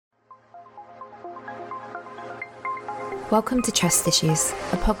Welcome to Trust Issues,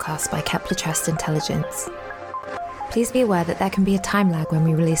 a podcast by Kepler Trust Intelligence. Please be aware that there can be a time lag when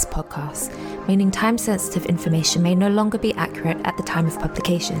we release podcasts, meaning time-sensitive information may no longer be accurate at the time of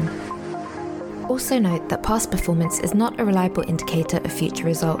publication. Also note that past performance is not a reliable indicator of future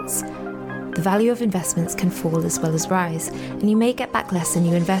results. The value of investments can fall as well as rise, and you may get back less than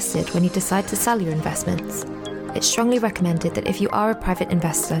you invested when you decide to sell your investments. It's strongly recommended that if you are a private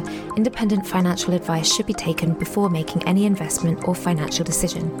investor, independent financial advice should be taken before making any investment or financial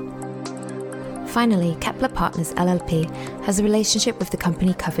decision. Finally, Kepler Partners LLP has a relationship with the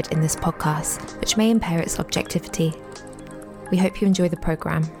company covered in this podcast, which may impair its objectivity. We hope you enjoy the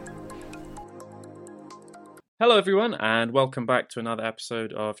programme. Hello everyone, and welcome back to another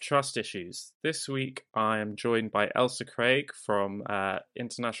episode of Trust Issues. This week I am joined by Ailsa Craig from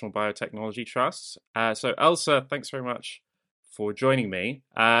International Biotechnology Trust. So Ailsa, thanks very much for joining me.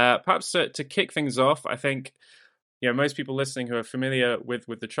 Perhaps to kick things off, I think most people listening who are familiar with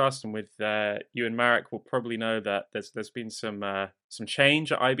the trust and with you and Marek will probably know that there's been some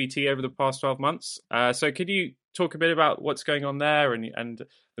change at IBT over the past 12 months. So could you talk a bit about what's going on there and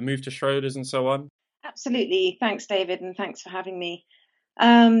the move to Schroders and so on? Absolutely. Thanks, David, and thanks for having me.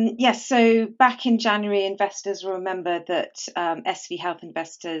 Yes, so back in January, investors will remember that SV Health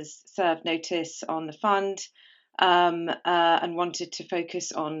investors served notice on the fund and wanted to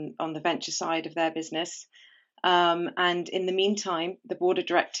focus on the venture side of their business. And in the meantime, the board of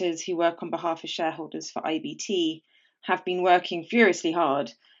directors who work on behalf of shareholders for IBT have been working furiously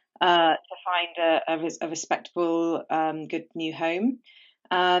hard to find a respectable, good new home.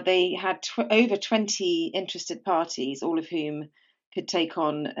 They had over 20 interested parties, all of whom could take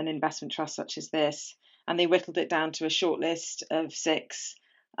on an investment trust such as this, and they whittled it down to a short list of 6.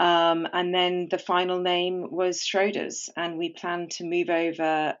 And then the final name was Schroders, and we plan to move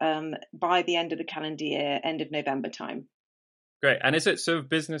over by the end of the calendar year, end of November time. Great. And is it sort of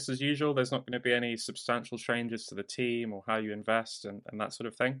business as usual? There's not going to be any substantial changes to the team or how you invest and that sort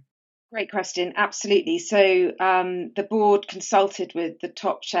of thing? Great question. Absolutely. So the board consulted with the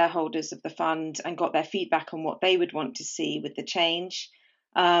top shareholders of the fund and got their feedback on what they would want to see with the change.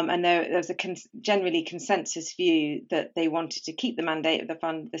 And there was a generally consensus view that they wanted to keep the mandate of the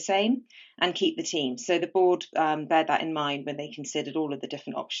fund the same and keep the team. So the board bear that in mind when they considered all of the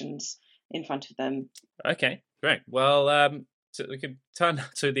different options in front of them. Okay, great. Well, so we can turn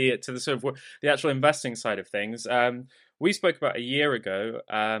to the sort of the actual investing side of things. We spoke about a year ago,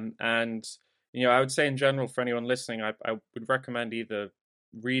 and I would say in general for anyone listening, I would recommend either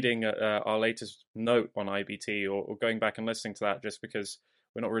reading our latest note on IBT or going back and listening to that, just because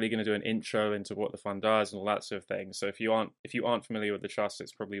we're not really going to do an intro into what the fund does and all that sort of thing. So if you aren't familiar with the trust,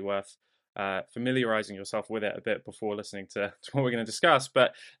 it's probably worth familiarizing yourself with it a bit before listening to what we're going to discuss.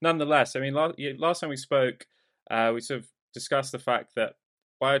 But nonetheless, I mean, last time we spoke, we sort of discussed the fact that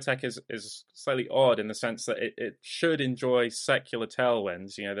biotech is slightly odd in the sense that it should enjoy secular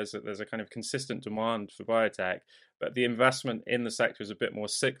tailwinds. There's a kind of consistent demand for biotech, but the investment in the sector is a bit more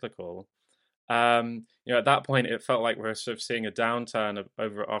cyclical. At that point, it felt like we were sort of seeing a downturn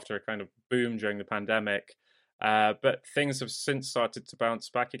after a kind of boom during the pandemic. But things have since started to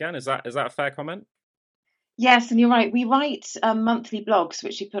bounce back again. Is that a fair comment? Yes, and you're right. We write monthly blogs,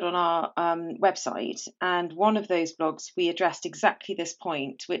 which we put on our website. And one of those blogs, we addressed exactly this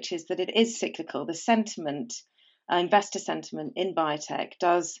point, which is that it is cyclical. The sentiment, investor sentiment in biotech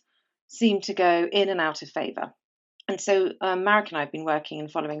does seem to go in and out of favour. And so Marek and I have been working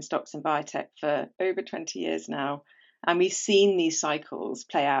and following stocks in biotech for over 20 years now. And we've seen these cycles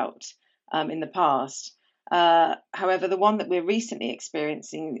play out in the past. However, the one that we're recently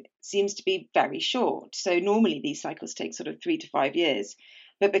experiencing seems to be very short. So normally these cycles take sort of 3 to 5 years.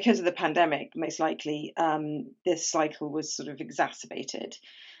 But because of the pandemic, most likely this cycle was sort of exacerbated.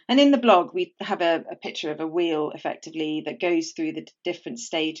 And in the blog, we have a picture of a wheel, effectively, that goes through the different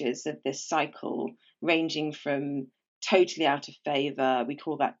stages of this cycle, ranging from totally out of favour, we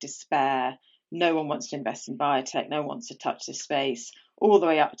call that despair, no one wants to invest in biotech, no one wants to touch this space, all the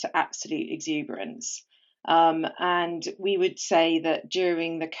way up to absolute exuberance. And we would say that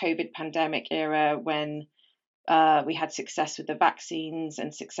during the COVID pandemic era, when we had success with the vaccines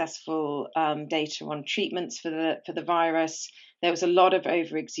and successful data on treatments for the virus, there was a lot of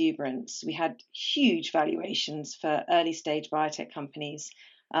over exuberance. We had huge valuations for early stage biotech companies,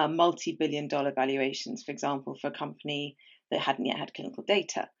 multi-billion-dollar valuations, for example, for a company that hadn't yet had clinical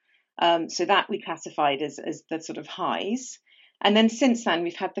data. So that we classified as the sort of highs. And then since then,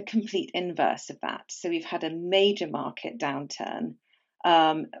 we've had the complete inverse of that. So we've had a major market downturn,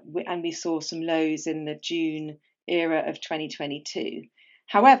 and we saw some lows in the June era of 2022.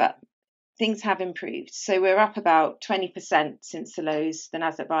 However, things have improved. So we're up about 20% since the lows. The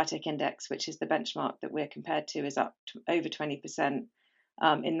Nasdaq Biotech Index, which is the benchmark that we're compared to, is up to over 20%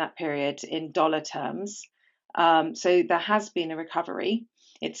 in that period in dollar terms. So there has been a recovery.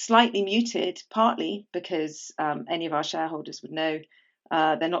 It's slightly muted, partly because any of our shareholders would know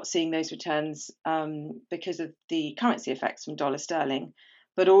they're not seeing those returns because of the currency effects from dollar sterling.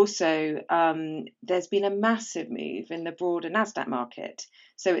 But also there's been a massive move in the broader Nasdaq market.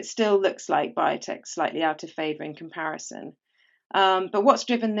 So it still looks like biotech's slightly out of favour in comparison. But what's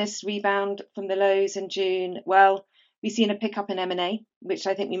driven this rebound from the lows in June? Well, we've seen a pickup in M&A, which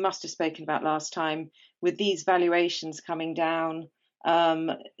I think we must have spoken about last time. With these valuations coming down,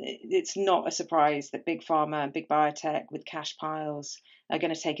 it's not a surprise that big pharma and big biotech with cash piles are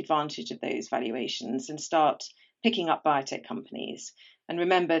going to take advantage of those valuations and start picking up biotech companies. And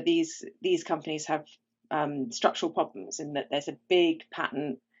remember, these companies have structural problems in that there's a big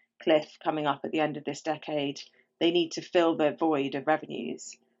patent cliff coming up at the end of this decade. They need to fill the void of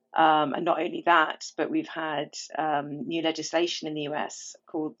revenues. And not only that, but we've had new legislation in the US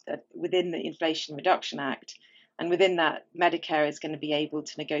called within the Inflation Reduction Act. And within that, Medicare is going to be able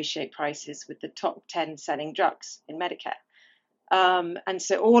to negotiate prices with the top 10 selling drugs in Medicare. And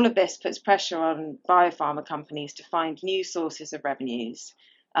so all of this puts pressure on biopharma companies to find new sources of revenues.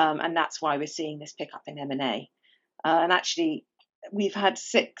 And that's why we're seeing this pickup in M&A. And actually, we've had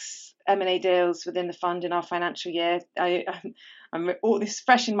 6 M&A deals within the fund in our financial year. All this is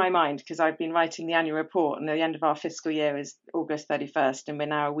fresh in my mind because I've been writing the annual report, and the end of our fiscal year is August 31st, and we're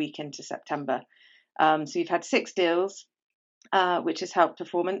now a week into September. So we've had 6 deals, which has helped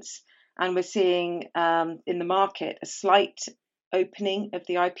performance. And we're seeing in the market a slight opening of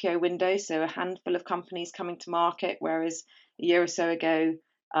the IPO window. So a handful of companies coming to market, whereas a year or so ago,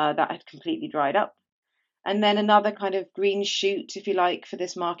 that had completely dried up. And then another kind of green shoot, if you like, for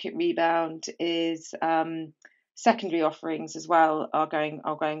this market rebound is secondary offerings as well are going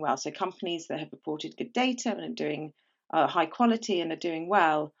well. So companies that have reported good data and are doing high quality and are doing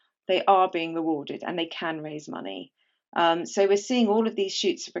well, they are being rewarded and they can raise money. So we're seeing all of these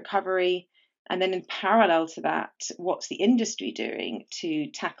shoots of recovery. And then in parallel to that, what's the industry doing to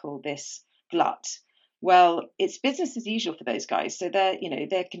tackle this glut? Well, it's business as usual for those guys. So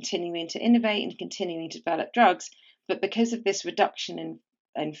they're continuing to innovate and continuing to develop drugs. But because of this reduction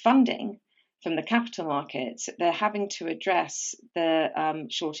in funding from the capital markets, they're having to address the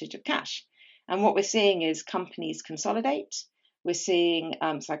shortage of cash. And what we're seeing is companies consolidate. We're seeing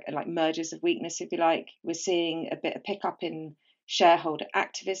like mergers of weakness, if you like. We're seeing a bit of pickup in shareholder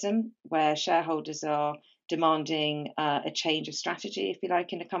activism, where shareholders are demanding a change of strategy, if you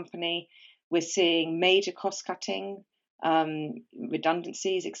like, in a company. We're seeing major cost cutting,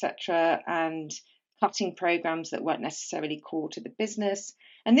 redundancies, etc., and cutting programs that weren't necessarily core to the business.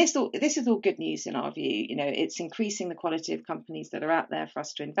 And this is all good news in our view. It's increasing the quality of companies that are out there for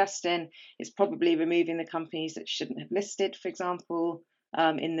us to invest in. It's probably removing the companies that shouldn't have listed, for example,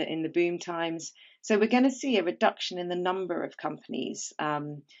 in the boom times. So we're going to see a reduction in the number of companies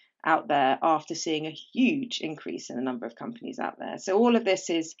out there after seeing a huge increase in the number of companies out there. So all of this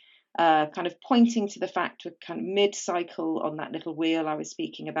is kind of pointing to the fact we're kind of mid-cycle on that little wheel I was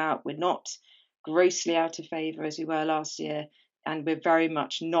speaking about. We're not grossly out of favour as we were last year, and we're very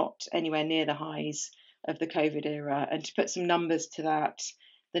much not anywhere near the highs of the COVID era. And to put some numbers to that,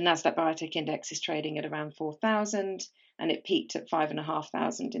 the Nasdaq Biotech Index is trading at around 4,000, and it peaked at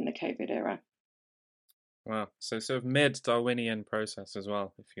 5,500 in the COVID era. Wow, so sort of mid-Darwinian process as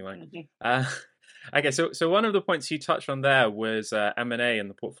well, if you like. Mm-hmm. Okay, so one of the points you touched on there was M&A in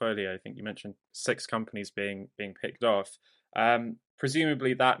the portfolio. I think you mentioned 6 companies being picked off.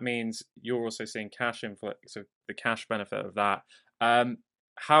 Presumably that means you're also seeing cash inflow, so the cash benefit of that.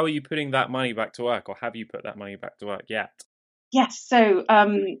 How are you putting that money back to work, or have you put that money back to work yet? Yes, so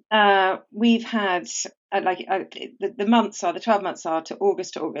we've had the months are, the 12 months are to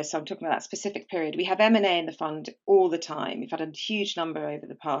August. So I'm talking about that specific period. We have M&A in the fund all the time. We've had a huge number over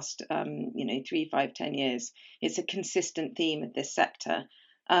the past 3, 5, 10 years. It's a consistent theme of this sector.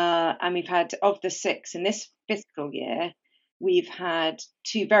 And we've had, of the 6 in this fiscal year, we've had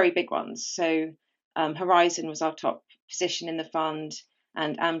 2 very big ones. So Horizon was our top position in the fund,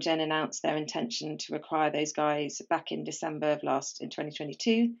 and Amgen announced their intention to acquire those guys back in December of in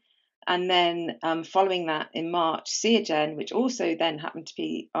 2022. And then following that in March, Seagen, which also then happened to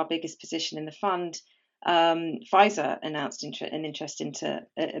be our biggest position in the fund, Pfizer announced an interest into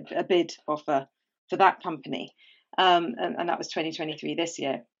a bid offer for that company. And that was 2023 this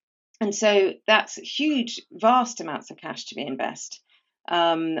year. And so that's huge, vast amounts of cash to be invested.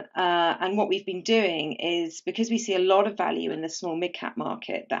 And what we've been doing is, because we see a lot of value in the small mid-cap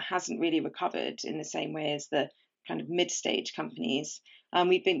market that hasn't really recovered in the same way as the kind of mid-stage companies,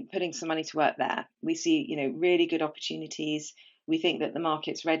 we've been putting some money to work there. We see, really good opportunities. We think that the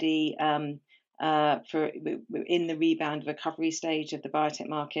market's ready we're in the rebound recovery stage of the biotech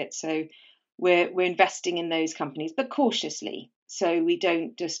market. So we're investing in those companies, but cautiously. So we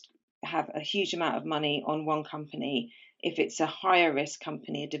don't just have a huge amount of money on one company. If it's a higher risk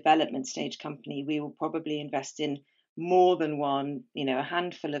company, a development stage company, we will probably invest in more than one, a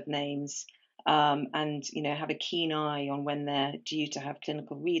handful of names, and have a keen eye on when they're due to have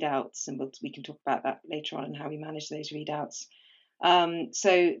clinical readouts, and we can talk about that later on and how we manage those readouts.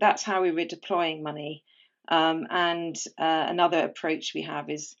 So that's how we were deploying money. And another approach we have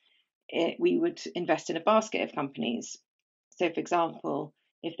is we would invest in a basket of companies. So, for example,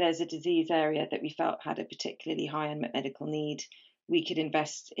 if there's a disease area that we felt had a particularly high unmet medical need, we could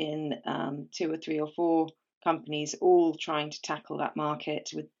invest in 2 or 3 or 4 companies, all trying to tackle that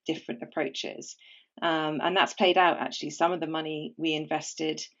market with different approaches. And that's played out, actually. Some of the money we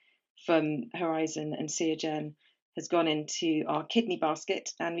invested from Horizon and Seagen has gone into our kidney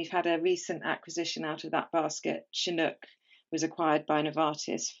basket, and we've had a recent acquisition out of that basket. Chinook was acquired by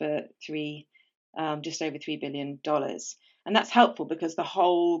Novartis for just over $3 billion. And that's helpful because the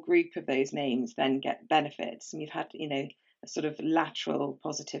whole group of those names then get benefits. And we've had, a sort of lateral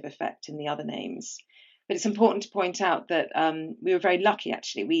positive effect in the other names. But it's important to point out that we were very lucky,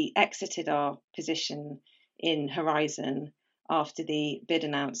 actually. We exited our position in Horizon after the bid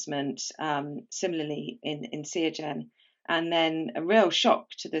announcement, similarly in Seagen. And then a real shock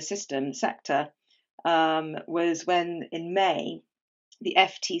to the sector, was when in May, the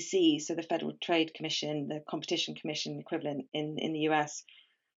FTC, so the Federal Trade Commission, the Competition Commission equivalent in the US,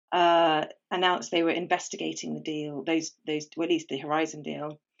 announced they were investigating the deal, well, at least the Horizon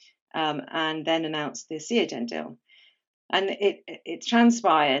deal, and then announced the Seagen deal. And it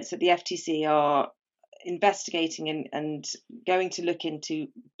transpires that the FTC are investigating and going to look into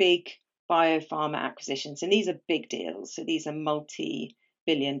big biopharma acquisitions. And these are big deals. So these are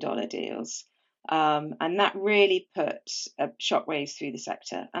multi-billion-dollar deals. And that really put shockwaves through the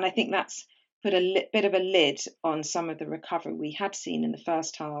sector. And I think that's put a bit of a lid on some of the recovery we had seen in the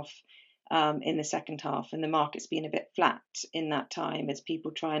first half, in the second half. And the market's been a bit flat in that time as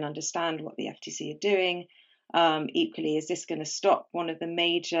people try and understand what the FTC are doing. Equally, is this going to stop one of the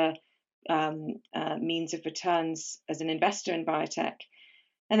major means of returns as an investor in biotech?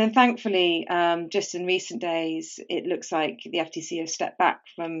 And then thankfully, just in recent days, it looks like the FTC have stepped back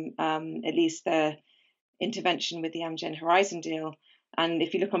from at least their intervention with the Amgen Horizon deal. And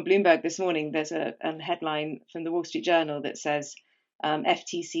if you look on Bloomberg this morning, there's a headline from the Wall Street Journal that says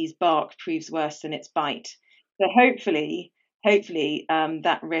FTC's bark proves worse than its bite. So hopefully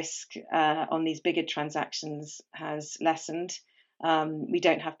that risk on these bigger transactions has lessened. We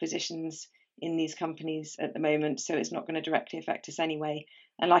don't have positions in these companies at the moment, so it's not going to directly affect us anyway.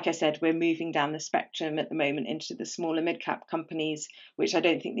 And like I said, we're moving down the spectrum at the moment into the smaller mid-cap companies, which I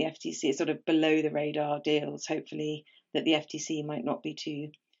don't think the FTC is sort of below the radar deals, hopefully, that the FTC might not be too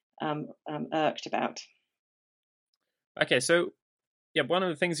irked about. Okay, so yeah, one of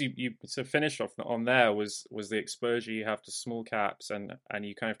the things you sort of finished off on there was the exposure you have to small caps, and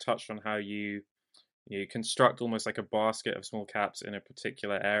you kind of touched on how you construct almost like a basket of small caps in a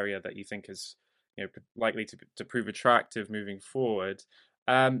particular area that you think is likely to prove attractive moving forward.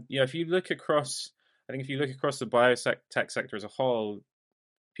 If you look across, I think if you look across the biotech sector as a whole,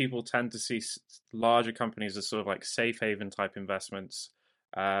 people tend to see larger companies as sort of like safe haven type investments,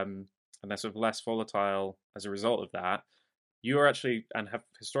 and they're sort of less volatile as a result of that. You are actually, and have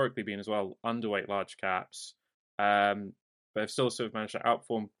historically been as well, underweight large caps, but have still sort of managed to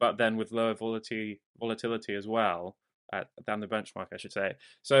outperform, but then with lower volatility as well than the benchmark, I should say.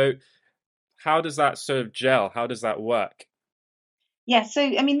 So how does that sort of gel? How does that work? Yeah, so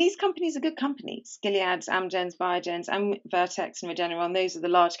I mean, these companies are good companies: Gilead's, Amgen's, Biogen's, and Vertex and Regeneron. Those are the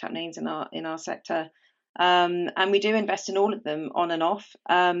large cap names in our sector, and we do invest in all of them on and off,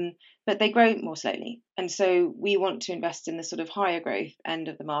 but they grow more slowly. And so we want to invest in the sort of higher growth end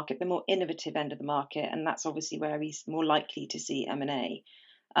of the market, the more innovative end of the market, and that's obviously where we're more likely to see M&A.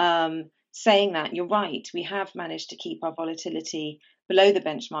 Saying that, you're right, we have managed to keep our volatility below the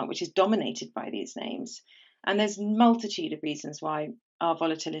benchmark, which is dominated by these names. And there's a multitude of reasons why our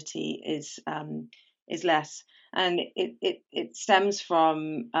volatility is less. And it stems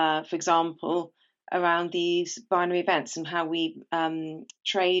from, for example, around these binary events and how we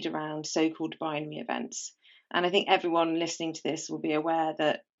trade around so-called binary events. And I think everyone listening to this will be aware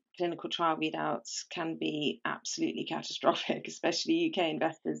that clinical trial readouts can be absolutely catastrophic, especially UK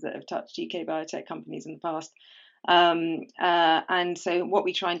investors that have touched UK biotech companies in the past. And so what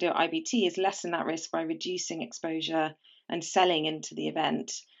we try and do at IBT is lessen that risk by reducing exposure and selling into the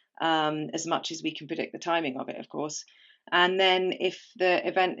event as much as we can predict the timing of it, of course. And then if the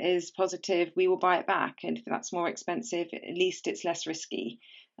event is positive, we will buy it back. And if that's more expensive, at least it's less risky.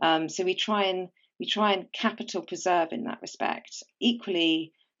 So we try and capital preserve in that respect.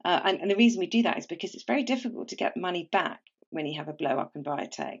 Equally, and the reason we do that is because it's very difficult to get money back when you have a blow up in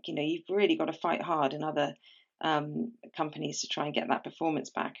biotech. You've really got to fight hard in other companies to try and get that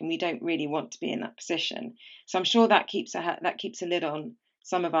performance back, and we don't really want to be in that position. So I'm sure that keeps a lid on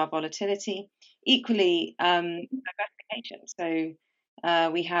some of our volatility. Equally, diversification.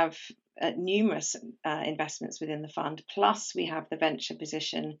 So we have numerous investments within the fund, plus we have the venture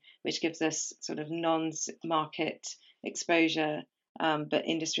position, which gives us sort of non-market exposure, but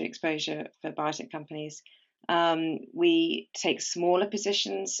industry exposure for biotech companies. We take smaller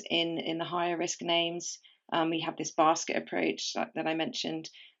positions in the higher risk names. We have this basket approach that I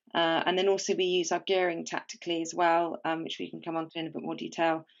mentioned. And then also we use our gearing tactically as well, which we can come on to in a bit more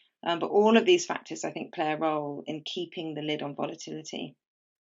detail. But all of these factors, I think, play a role in keeping the lid on volatility.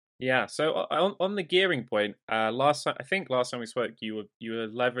 Yeah. So on the gearing point, last time we spoke, you were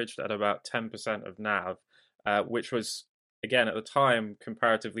leveraged at about 10% of NAV, which was, again, at the time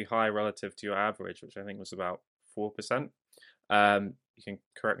comparatively high relative to your average, which I think was about 4%. You can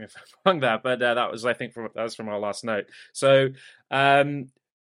correct me if I'm wrong there, but that was, I think, that was from our last note. So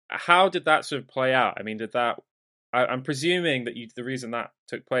how did that sort of play out? I mean, I'm presuming that the reason that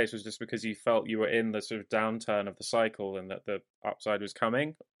took place was just because you felt you were in the sort of downturn of the cycle and that the upside was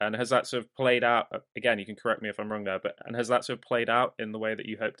coming. And has that sort of played out? Again, you can correct me if I'm wrong there, and has that sort of played out in the way that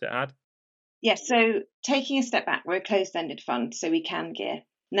you hoped it had? Yes. So taking a step back, we're a closed-ended fund, so we can gear.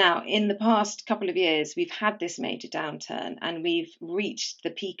 Now, in the past couple of years, we've had this major downturn and we've reached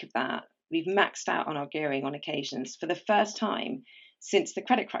the peak of that. We've maxed out on our gearing on occasions for the first time since the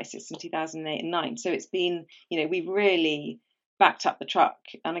credit crisis in 2008 and 9. So it's been, we've really backed up the truck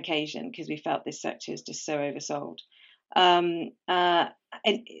on occasion because we felt this sector is just so oversold. And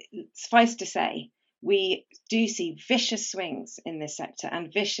suffice to say, we do see vicious swings in this sector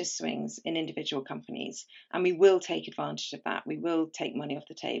and vicious swings in individual companies, and we will take advantage of that. We will take money off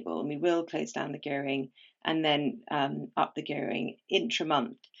the table and we will close down the gearing and then up the gearing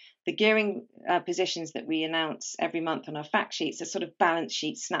intra-month. The gearing positions that we announce every month on our fact sheets are sort of balance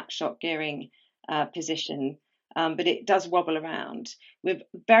sheet snapshot gearing position, but it does wobble around. We're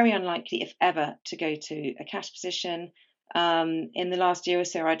very unlikely, if ever, to go to a cash position. In the last year or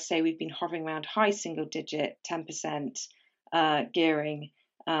so, I'd say we've been hovering around high single digit, 10% gearing,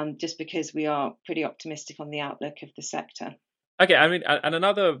 just because we are pretty optimistic on the outlook of the sector. Okay, I mean, and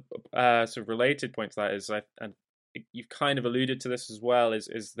another sort of related point to that is, and you've kind of alluded to this as well,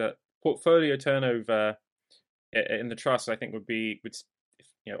 is that portfolio turnover in the trust, I think, would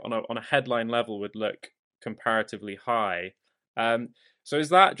on a headline level would look comparatively high. So is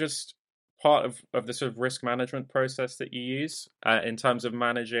that just part of the sort of risk management process that you use in terms of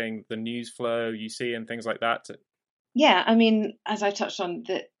managing the news flow you see and things like that? Yeah, I mean, as I touched on,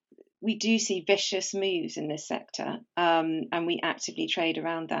 that we do see vicious moves in this sector, and we actively trade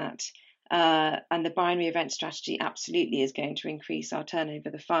around that. And the binary event strategy absolutely is going to increase our turnover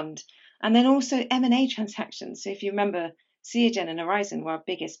of the fund. And then also M&A transactions. So if you remember, Seagen and Horizon were our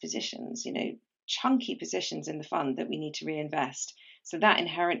biggest positions, chunky positions in the fund that we need to reinvest. So that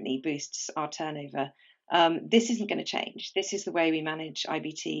inherently boosts our turnover. This isn't going to change. This is the way we manage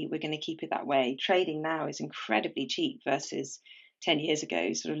IBT. We're going to keep it that way. Trading now is incredibly cheap versus 10 years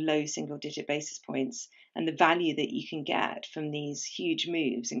ago, sort of low single-digit basis points. And the value that you can get from these huge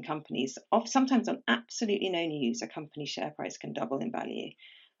moves in companies, sometimes on absolutely no news, a company share price can double in value.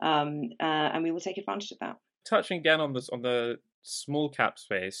 And we will take advantage of that. Touching again on the small cap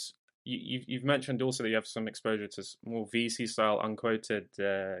space, you've mentioned also that you have some exposure to more VC style unquoted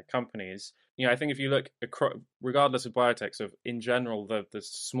companies. I think if you look regardless of biotech, so in general, the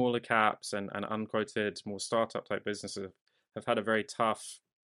smaller caps and unquoted more startup type businesses have had a very tough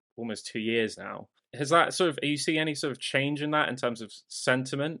almost 2 years now. Has that are you seeing any sort of change in that in terms of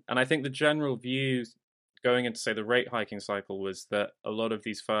sentiment? And I think the general view going into, say, the rate hiking cycle was that a lot of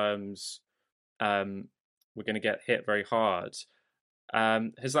these firms were going to get hit very hard.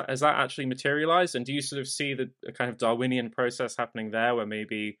 Has that actually materialized? And do you sort of see the kind of Darwinian process happening there, where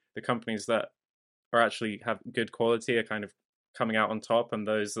maybe the companies that are actually have good quality are kind of coming out on top, and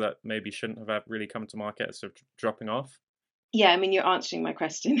those that maybe shouldn't have really come to market are sort of dropping off? Yeah, I mean, you're answering my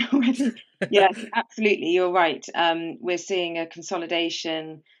question already. Yes, absolutely. You're right. We're seeing a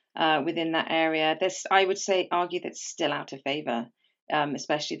consolidation. within that area. I would argue that's still out of favour,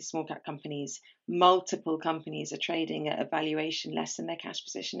 especially the small cap companies. Multiple companies are trading at a valuation less than their cash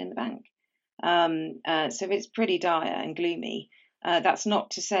position in the bank. So it's pretty dire and gloomy. That's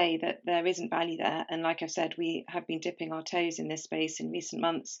not to say that there isn't value there. And like I've said, we have been dipping our toes in this space in recent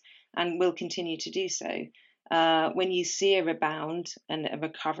months and will continue to do so. When you see a rebound and a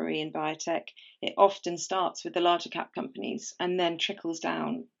recovery in biotech, it often starts with the larger cap companies and then trickles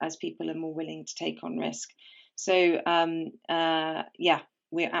down as people are more willing to take on risk. So, yeah,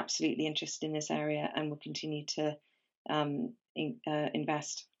 we're absolutely interested in this area and will continue to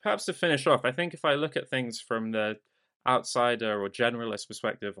invest. Perhaps to finish off, I think if I look at things from the outsider or generalist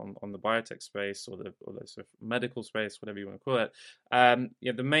perspective on the biotech space or the sort of medical space, whatever you want to call it,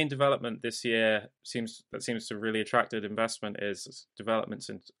 the main development this year seems to really attracted investment is developments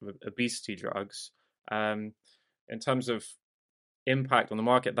in obesity drugs. In terms of impact on the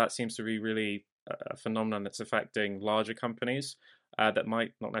market, that seems to be really a phenomenon that's affecting larger companies that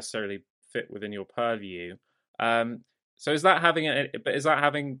might not necessarily fit within your purview. So is that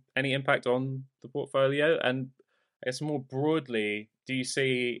having any impact on the portfolio? And I guess more broadly, do you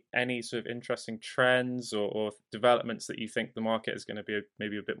see any sort of interesting trends or developments that you think the market is going to be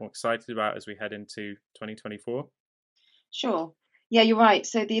maybe a bit more excited about as we head into 2024? Sure. Yeah, you're right.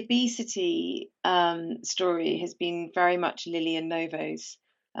 So the obesity story has been very much Lilly and Novo's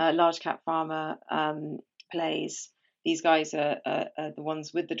large cap pharma plays. These guys are the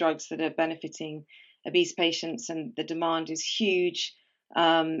ones with the drugs that are benefiting obese patients, and the demand is huge.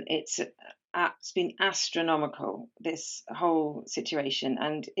 It's been astronomical, this whole situation,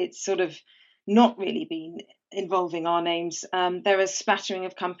 and it's sort of not really been involving our names. There are a spattering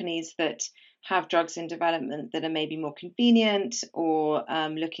of companies that have drugs in development that are maybe more convenient or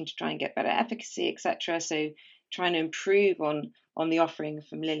looking to try and get better efficacy, etc. So trying to improve on the offering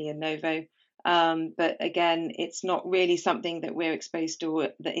from Lilly and Novo. But again, it's not really something that we're exposed to, or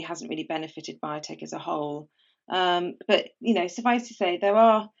that it hasn't really benefited biotech as a whole. But, suffice to say, there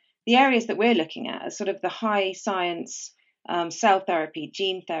are the areas that we're looking at are sort of the high science, cell therapy,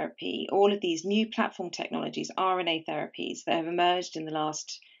 gene therapy, all of these new platform technologies, RNA therapies that have emerged in the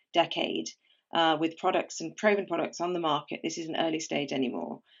last decade with products and proven products on the market. This isn't early stage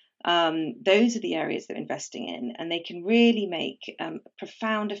anymore. Those are the areas that we're investing in, and they can really make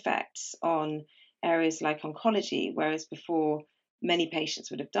profound effects on areas like oncology, whereas before many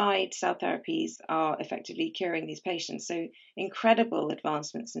patients would have died. Cell therapies are effectively curing these patients. So incredible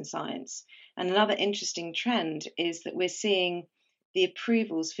advancements in science. And another interesting trend is that we're seeing the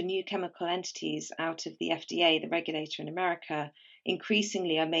approvals for new chemical entities out of the FDA, the regulator in America,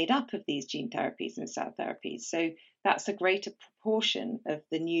 increasingly are made up of these gene therapies and cell therapies. So that's a greater proportion of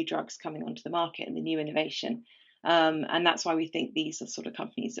the new drugs coming onto the market and the new innovation. And that's why we think these are sort of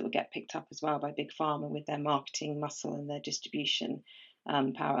companies that will get picked up as well by big pharma with their marketing muscle and their distribution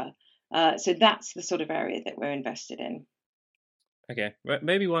power. So that's the sort of area that we're invested in. Okay,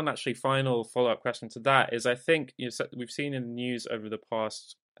 maybe one actually final follow-up question to that is, I think we've seen in the news over the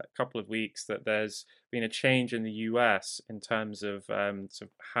past couple of weeks that there's been a change in the US in terms of sort of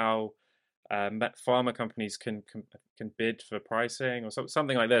how pharma companies can bid for pricing or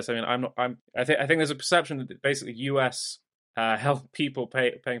something like this. I mean, I think there's a perception that basically US health people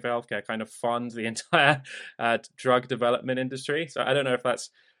paying for healthcare kind of fund the entire drug development industry. So I don't know if that's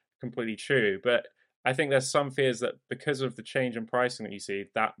completely true, but I think there's some fears that because of the change in pricing that you see,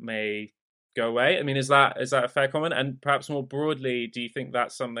 that may go away. I mean, is that a fair comment? And perhaps more broadly, do you think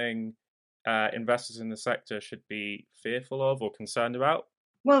that's something investors in the sector should be fearful of or concerned about?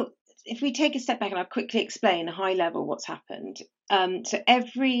 Well, if we take a step back and I'll quickly explain a high level what's happened.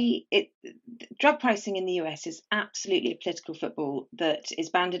 Drug pricing in the US is absolutely a political football that is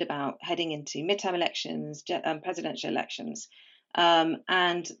bandied about heading into midterm elections, presidential elections.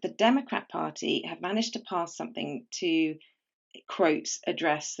 And the Democrat Party have managed to pass something to, quote,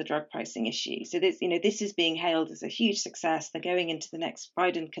 address the drug pricing issue. So this is being hailed as a huge success. They're going into the next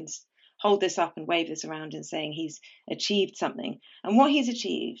Biden can hold this up and wave this around and saying he's achieved something. And what he's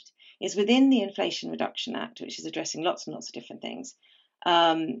achieved is within the Inflation Reduction Act, which is addressing lots and lots of different things,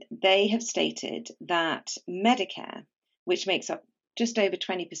 they have stated that Medicare, which makes up just over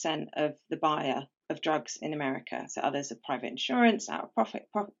 20% of the buyer of drugs in America, so others are private insurance, out of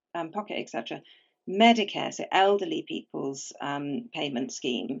pocket, etc. Medicare, so elderly people's payment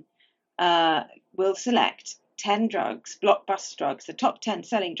scheme, will select 10 drugs, blockbuster drugs, the top 10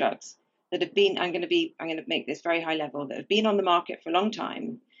 selling drugs that have been, I'm going to make this very high level, that have been on the market for a long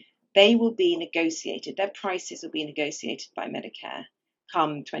time. They will be negotiated. Their prices will be negotiated by Medicare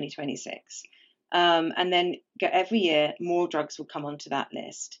come 2026. And then every year, more drugs will come onto that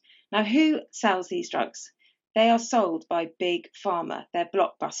list. Now, who sells these drugs? They are sold by big pharma. They're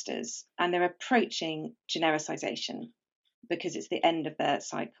blockbusters, and they're approaching genericization because it's the end of their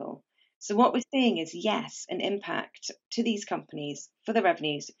cycle. So what we're seeing is, yes, an impact to these companies for the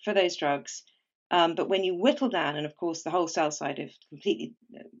revenues for those drugs. But when you whittle down, and of course the whole sell side have completely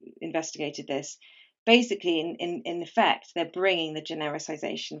investigated this, basically in effect, they're bringing the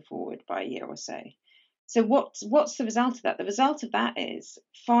genericization forward by a year or so. So what's the result of that? The result of that is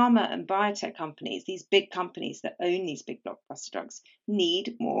pharma and biotech companies, these big companies that own these big blockbuster drugs,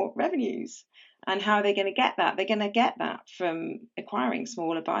 need more revenues. And how are they going to get that? They're going to get that from acquiring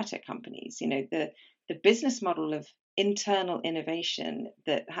smaller biotech companies. The business model of internal innovation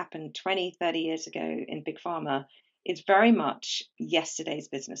that happened 20, 30 years ago in big pharma is very much yesterday's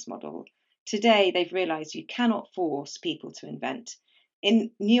business model. Today, they've realized you cannot force people to invent.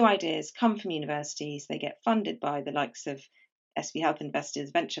 New ideas come from universities. They get funded by the likes of SV Health Investors,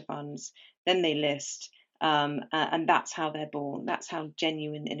 venture funds. Then they list, and that's how they're born. That's how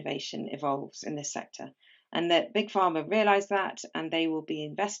genuine innovation evolves in this sector. And that big pharma realize that, and they will be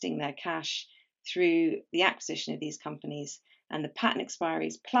investing their cash through the acquisition of these companies. And the patent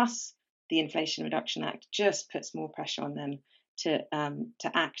expiries plus the Inflation Reduction Act just puts more pressure on them to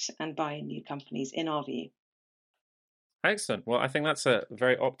act and buy new companies, in our view. Excellent. Well, I think that's a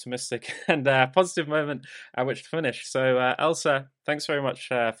very optimistic and positive moment at which to finish. So, Ailsa, thanks very much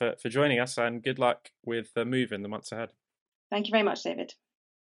for joining us, and good luck with the move in the months ahead. Thank you very much, David.